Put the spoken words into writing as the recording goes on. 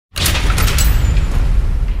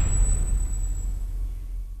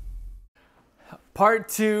Part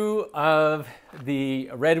two of the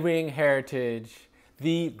Red Wing Heritage,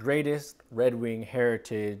 the greatest Red Wing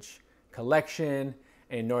Heritage collection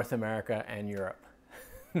in North America and Europe.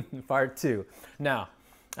 Part two. Now,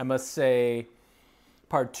 I must say,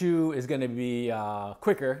 part two is going to be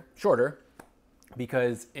quicker, shorter,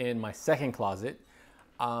 because in my second closet,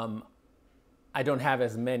 I don't have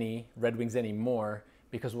as many Red Wings anymore,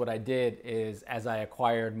 because what I did is, as I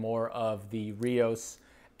acquired more of the Rios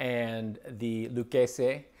and the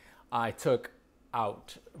Lucchese, I took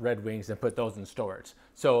out Red Wings and put those in storage.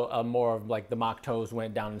 So more of like the mock toes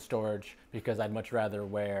went down in storage because I'd much rather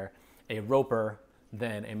wear a Roper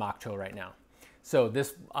than a mock toe right now. So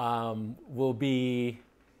this will be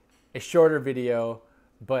a shorter video,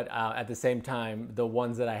 but at the same time, the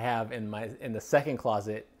ones that I have in the second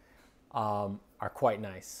closet are quite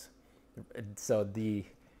nice. So the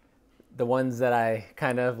ones that I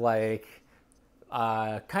kind of like,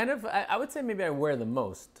 I would say maybe I wear the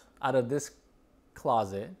most out of this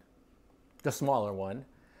closet, the smaller one.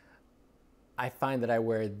 I find that I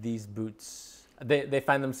wear these boots. They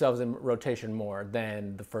find themselves in rotation more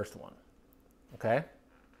than the first one. Okay,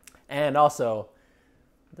 and also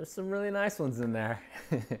there's some really nice ones in there.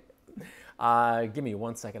 Give me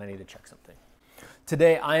 1 second. I need to check something.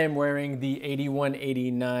 Today I am wearing the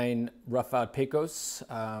 81-89 Rough Out Pecos.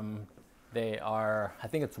 They are, I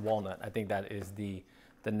think it's walnut. I think that is the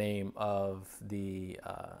name of the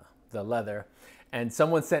leather. And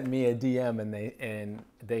someone sent me a DM and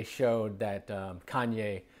they showed that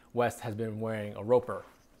Kanye West has been wearing a Roper.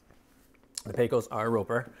 The Pecos are a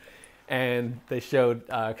Roper, and they showed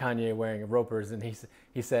Kanye wearing Ropers, and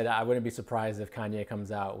he said I wouldn't be surprised if Kanye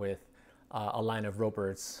comes out with a line of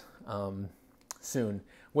Ropers soon,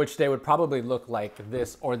 which they would probably look like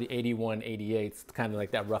this or the 81-88s, kind of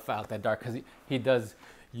like that rough out, that dark, because he does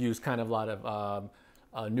use kind of a lot of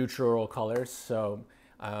neutral colors. So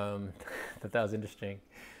that was interesting.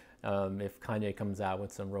 If Kanye comes out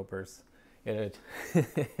with some Ropers, it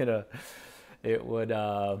would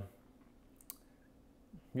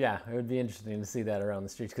yeah, it would be interesting to see that around the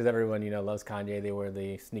streets, because everyone loves Kanye. They wear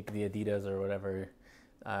the Adidas or whatever.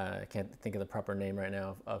 I can't think of the proper name right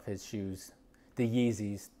now of his shoes. The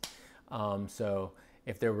Yeezys. So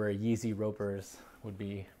if there were Yeezy Ropers, would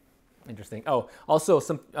be interesting. Oh, also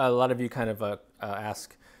a lot of you kind of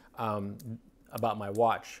ask about my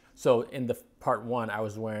watch. So in the part one, I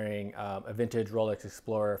was wearing a vintage Rolex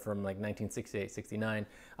Explorer from like 1968-69.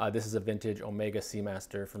 This is a vintage Omega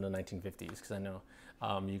Seamaster from the 1950s, because I know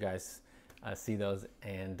you guys see those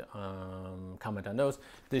and comment on those.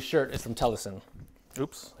 This shirt is from Tellison.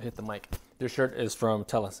 Oops, I hit the mic. This shirt is from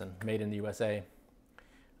Tellison, made in the USA.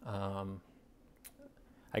 I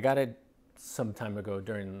got it some time ago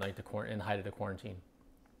during like in the height of the quarantine.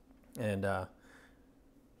 And yeah,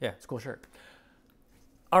 it's a cool shirt.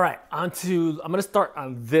 All right, I'm gonna start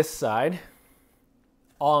on this side.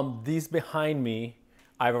 These behind me,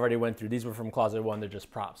 I've already went through. These were from closet one, they're just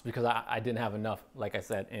props, because I didn't have enough, like I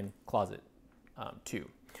said, in closet two.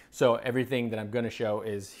 So everything that I'm gonna show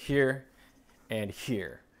is here and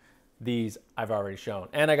here. These I've already shown.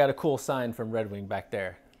 And I got a cool sign from Red Wing back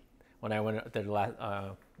there. When I went up there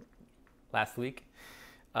last week,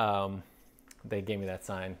 they gave me that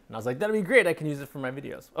sign. And I was like, that'd be great, I can use it for my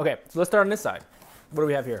videos. Okay, so let's start on this side. What do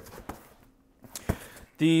we have here?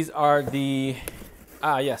 These are the,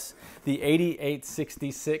 yes, the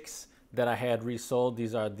 88-66 that I had resold.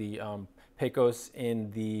 These are the Pecos in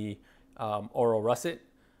the Oro Russet.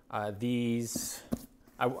 These,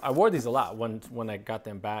 I wore these a lot when I got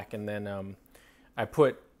them back, and then I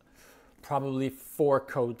put probably 4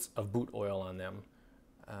 coats of boot oil on them,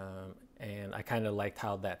 and I kind of liked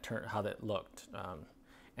how that looked.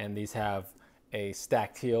 And these have a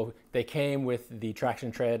stacked heel. They came with the traction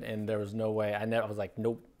tread, and there was no way. I was like,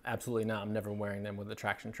 nope, absolutely not. I'm never wearing them with the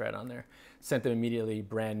traction tread on there. Sent them immediately,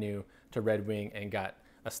 brand new, to Red Wing, and got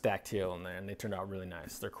a stacked heel in there, and they turned out really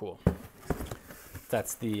nice. They're cool.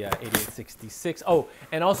 That's the 88-66. Oh,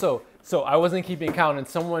 and also, so I wasn't keeping count, and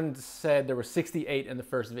someone said there were 68 in the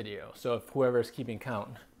first video. So if whoever's keeping count,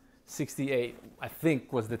 68, I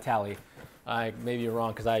think, was the tally. I may be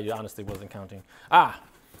wrong, because I honestly wasn't counting.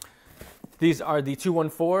 These are the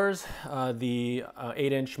 214s, the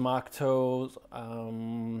 8-inch mock toes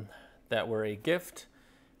that were a gift.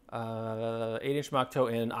 8-inch mock toe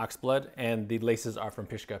in oxblood, and the laces are from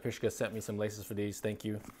Pishka. Pishka sent me some laces for these. Thank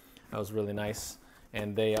you. That was really nice.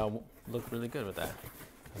 And they look really good with that.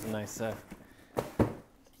 It's a nice,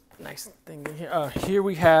 nice thing here. Here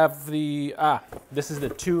we have the, this is the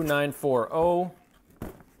 2940.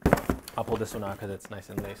 I'll pull this one out because it's nice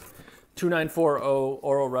and laced. 2940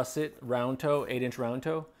 Oro Russet round toe, 8-inch round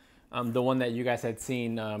toe. The one that you guys had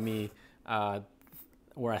seen me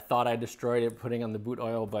where I thought I destroyed it putting on the boot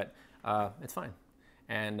oil, but it's fine.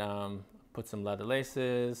 And put some leather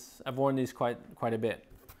laces. I've worn these quite a bit.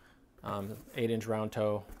 8-inch round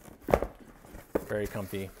toe, very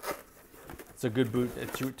comfy. It's a good boot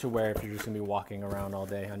to wear if you're just gonna be walking around all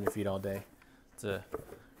day on your feet all day. It's a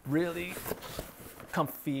really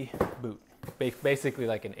comfy boot, basically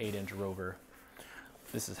like an 8-inch Rover.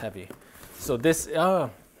 This is heavy. So this,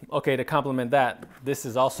 okay, to complement that, this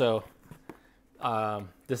is also,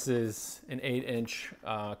 this is an 8-inch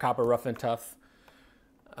copper rough and tough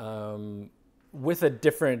with a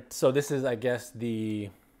different, so this is, I guess, the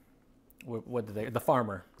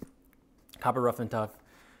Farmer copper rough and tough.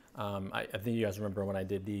 I think you guys remember when I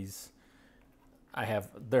did these.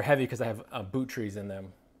 They're heavy because I have boot trees in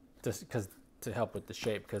them, just to help with the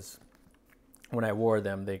shape. Because when I wore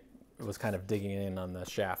them, it was kind of digging in on the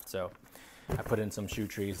shaft. So I put in some shoe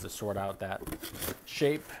trees to sort out that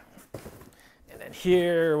shape. And then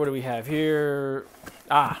here, what do we have here?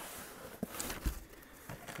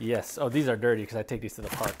 Yes. Oh, these are dirty because I take these to the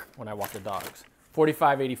park when I walk the dogs.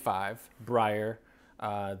 4585 Breyer,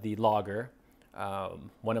 the Logger,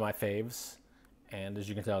 one of my faves, and as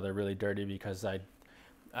you can tell, they're really dirty because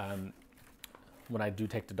when I do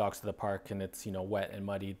take the dogs to the park and it's wet and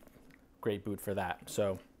muddy, great boot for that.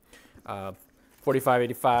 So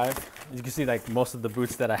 4585. You can see like most of the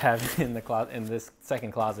boots that I have in the closet, in this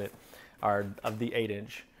second closet, are of the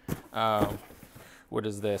 8-inch. What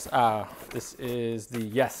is this? This is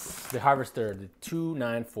the Harvester, the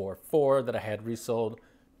 2944 that I had resold.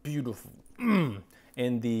 Beautiful. In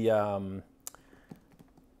the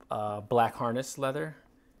black harness leather.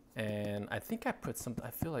 And I think I put some,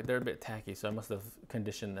 I feel like they're a bit tacky, so I must have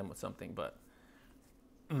conditioned them with something, but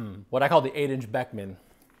what I call the 8-inch Beckman.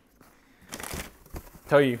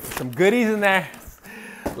 Tell you, some goodies in there.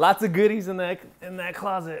 Lots of goodies in that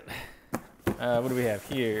closet. What do we have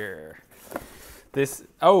here?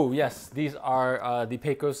 Oh yes, these are the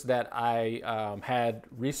Pecos that I had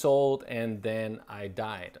resold and then I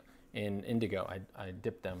dyed in indigo. I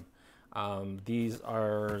dipped them. These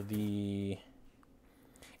are the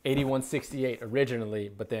 8168 originally,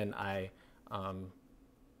 but then I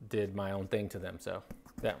did my own thing to them. So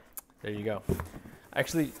yeah, there you go.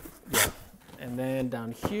 Actually, yeah. And then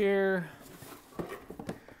down here, we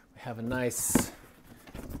have a nice, I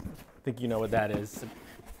think you know what that is,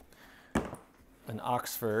 an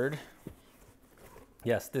Oxford.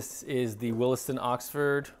 Yes, this is the Williston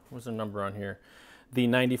Oxford. What's the number on here? The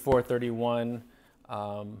 9431,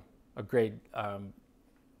 a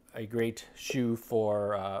great shoe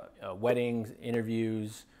for weddings,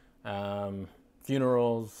 interviews,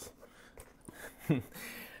 funerals.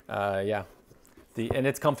 Yeah, and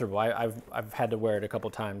it's comfortable. I've had to wear it a couple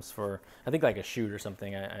times for, I think like a shoot or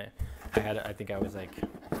something. I think I was like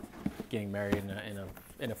getting married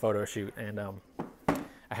in a photo shoot, and I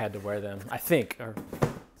had to wear them. I think,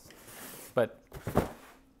 but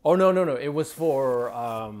oh no, it was for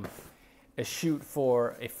a shoot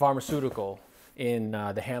for a pharmaceutical in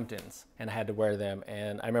the Hamptons, and I had to wear them.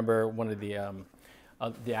 And I remember one of the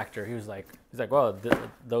actor, he's like, well,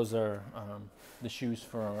 those are the shoes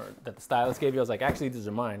that the stylist gave you. I was like, actually, these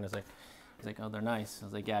are mine. He's like, oh, they're nice. I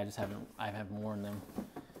was like, yeah, I haven't worn them.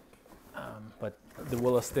 But the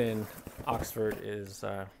Williston Oxford is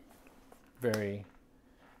very.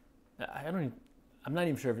 I'm not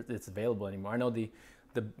even sure if it's available anymore. I know the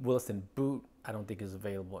Williston boot, I don't think is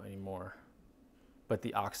available anymore. But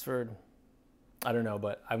the Oxford, I don't know,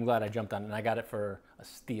 but I'm glad I jumped on it, and I got it for a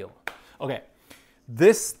steal. Okay,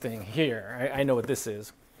 this thing here, I know what this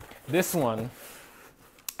is. This one,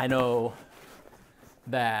 I know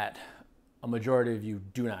that a majority of you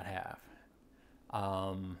do not have.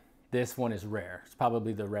 This one is rare. It's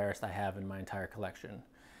probably the rarest I have in my entire collection,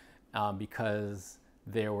 because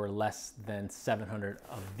there were less than 700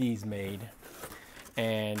 of these made,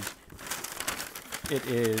 and it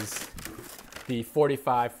is the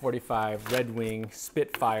 4545 Red Wing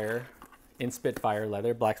Spitfire in Spitfire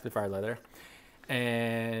leather, black Spitfire leather.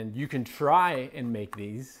 And you can try and make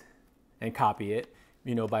these and copy it,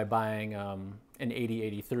 by buying an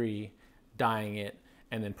 8083, dyeing it,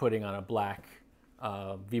 and then putting on a black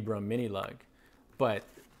Vibram mini lug. But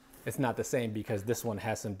it's not the same because this one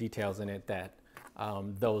has some details in it that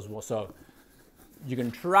those will. So you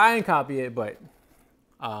can try and copy it, but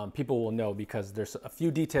people will know because there's a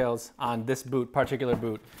few details on this particular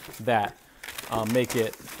boot that make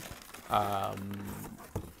it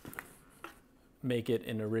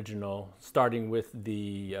an original, starting with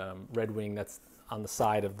the Red Wing that's on the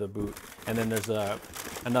side of the boot, and then there's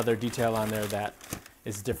another detail on there that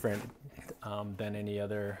is different than any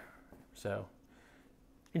other So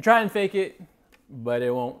you can try and fake it, but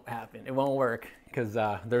it won't happen. It won't work because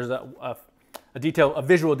there's a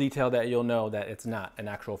visual detail that you'll know that it's not an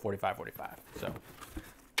actual 45-45. So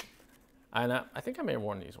I think I may have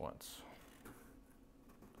worn these once.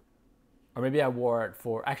 Or maybe I wore it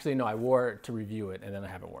for, actually no, I wore it to review it and then I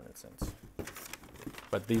haven't worn it since.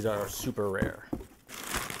 But these are super rare.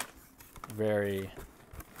 Very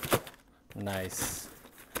nice.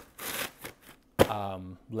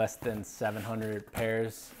 Less than 700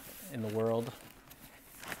 pairs in the world.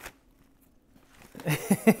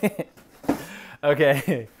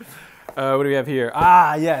 Okay, what do we have here?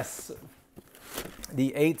 Ah, yes,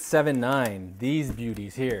 the 879, these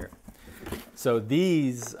beauties here. So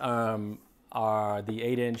these are the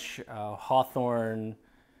 8-inch Hawthorne,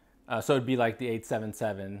 so it'd be like the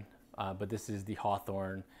 877, but this is the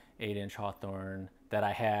Hawthorne, 8-inch Hawthorne that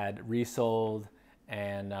I had resold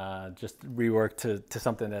and just reworked to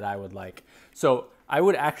something that I would like. So I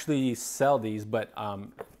would actually sell these, but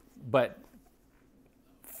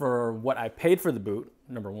for what I paid for the boot,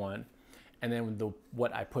 number one, and then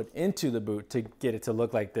what I put into the boot to get it to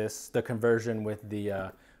look like this, the conversion with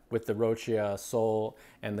the Roccia sole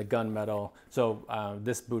and the gunmetal. So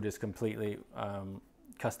this boot is completely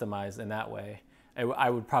customized in that way. I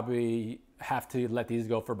would probably have to let these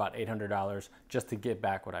go for about $800 just to get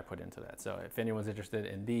back what I put into that. So if anyone's interested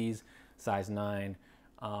in these, size 9,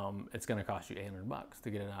 it's going to cost you $800 to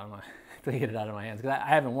get it out of my hands. Because I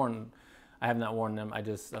have not worn them. I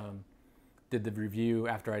just did the review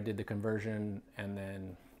after I did the conversion, and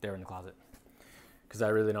then they're in the closet. Because I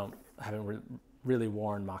really haven't really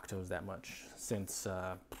worn mock toes that much since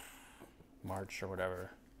March or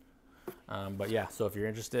whatever. But yeah, so if you're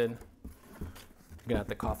interested, you're gonna have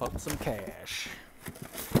to cough up some cash.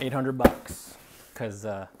 $800, because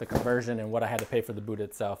the conversion and what I had to pay for the boot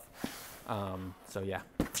itself. So yeah,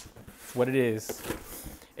 it's what it is.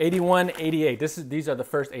 8188. These are the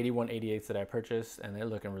first 8188s that I purchased, and they're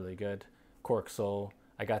looking really good. Cork sole.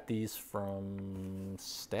 I got these from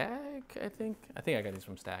Stag, I think. I think I got these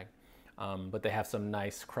from Stag. But they have some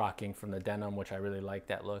nice crocking from the denim, which I really like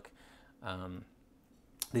that look.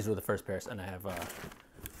 These were the first pairs, and I have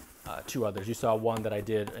 2 others. You saw one that I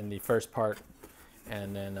did in the first part,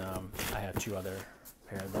 and then I have 2 other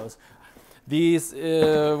pair of those. These,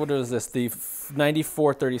 what is this? The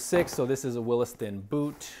 9436. So this is a Williston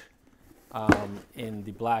boot in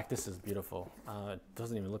the black. This is beautiful. It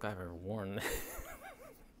doesn't even look like I've ever worn.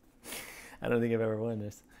 I don't think I've ever worn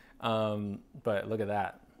this. But look at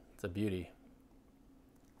that. It's a beauty.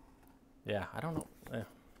 Yeah, I don't know. Yeah.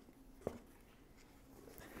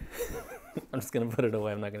 I'm just going to put it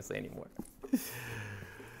away. I'm not going to say anymore. Just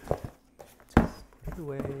put it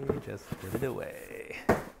away. Just put it away.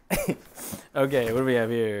 Okay, what do we have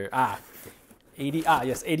here?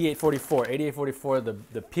 Yes, 8844. 8844,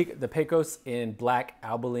 the Pecos in black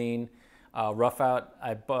Albaline rough out.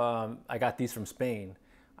 I got these from Spain.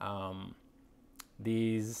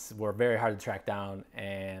 These were very hard to track down,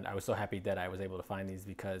 and I was so happy that I was able to find these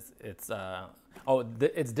because it's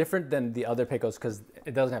it's different than the other Pecos because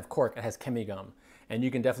it doesn't have cork, it has chemi gum, and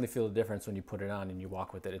you can definitely feel the difference when you put it on and you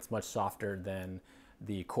walk with it. It's much softer than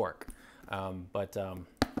the cork, but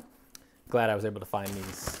glad I was able to find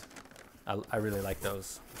these. I really like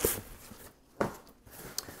those.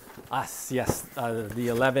 Yes, the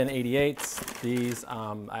 1188s. These,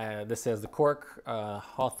 this says the cork,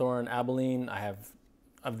 Hawthorne, Abilene. I have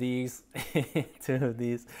of these, 2 of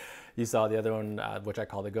these. You saw the other one, which I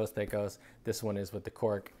call the Ghost Pecos. This one is with the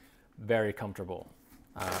cork. Very comfortable.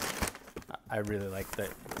 I really like the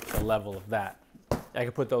level of that. I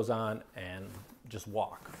could put those on and just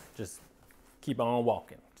walk. Just keep on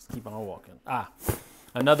walking. Just keep on walking.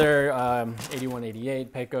 Another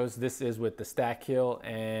 8188 Pecos. This is with the stack heel,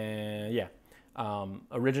 and yeah,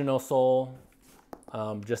 original sole,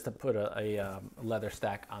 just to put a leather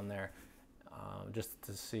stack on there, just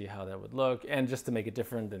to see how that would look, and just to make it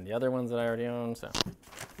different than the other ones that I already own. So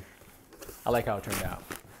I like how it turned out.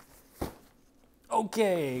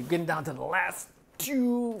 Okay, getting down to the last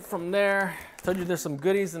 2 from there. I told you there's some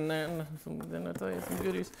goodies in there. Didn't I tell you some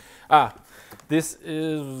goodies? This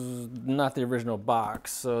is not the original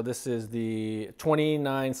box. So this is the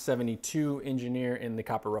 2972 Engineer in the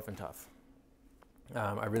copper rough and tough.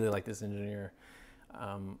 I really like this Engineer.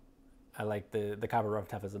 I like the copper rough and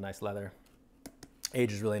tough is a nice leather.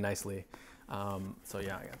 Ages really nicely. So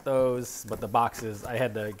yeah, I got those. But the boxes, I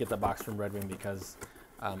had to get the box from Red Wing because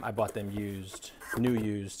I bought them used, new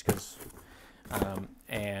used, because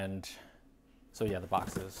and so yeah, the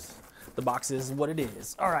box is what it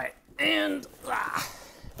is. All right, and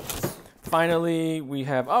finally we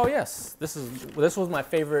have, oh yes, this was my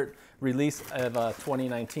favorite release of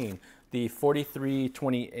 2019, the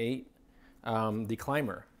 4328, the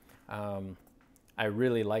Climber. I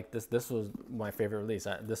really like this. This was my favorite release.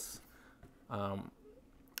 This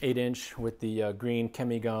 8-inch with the green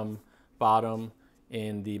Chemigum bottom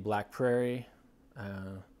in the Black Prairie.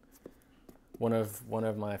 One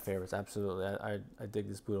of my favorites. Absolutely, I dig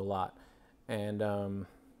this boot a lot, and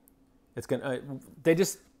it's gonna.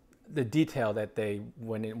 The detail that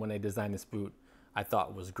when they designed this boot, I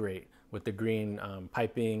thought was great, with the green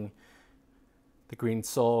piping, the green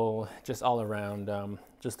sole, just all around,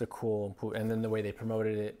 just a cool boot. And then the way they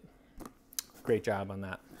promoted it, great job on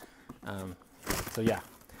that. So yeah,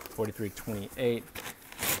 4328,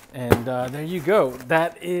 and there you go.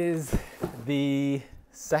 That is the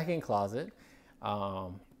second closet,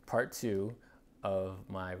 part 2 of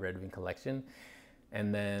my Red Wing collection.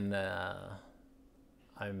 And then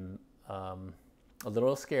I'm a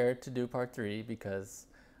little scared to do part 3 because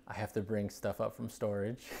I have to bring stuff up from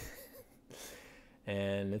storage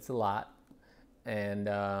and it's a lot, and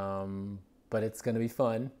but it's gonna be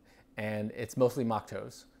fun, and it's mostly mock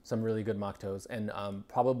toes, some really good mock toes, and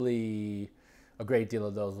probably a great deal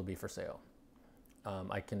of those will be for sale.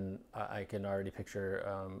 I can already picture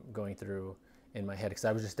going through in my head, because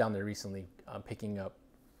I was just down there recently picking up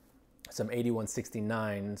some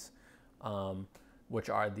 8169s, which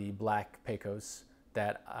are the black Pecos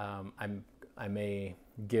that I may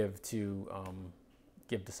give to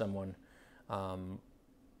someone.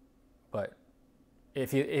 But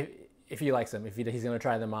if he likes them, he's gonna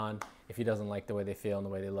try them on. If he doesn't like the way they feel and the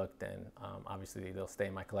way they look, then obviously they'll stay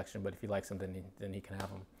in my collection. But if he likes them, then he can have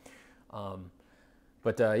them.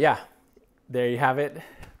 Yeah, there you have it.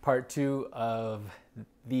 Part 2 of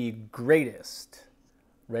the greatest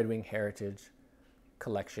Red Wing heritage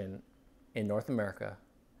collection in North America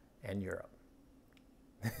and Europe.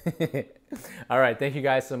 All right, thank you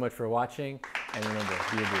guys so much for watching, and remember,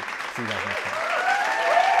 be a boot. See you guys next time.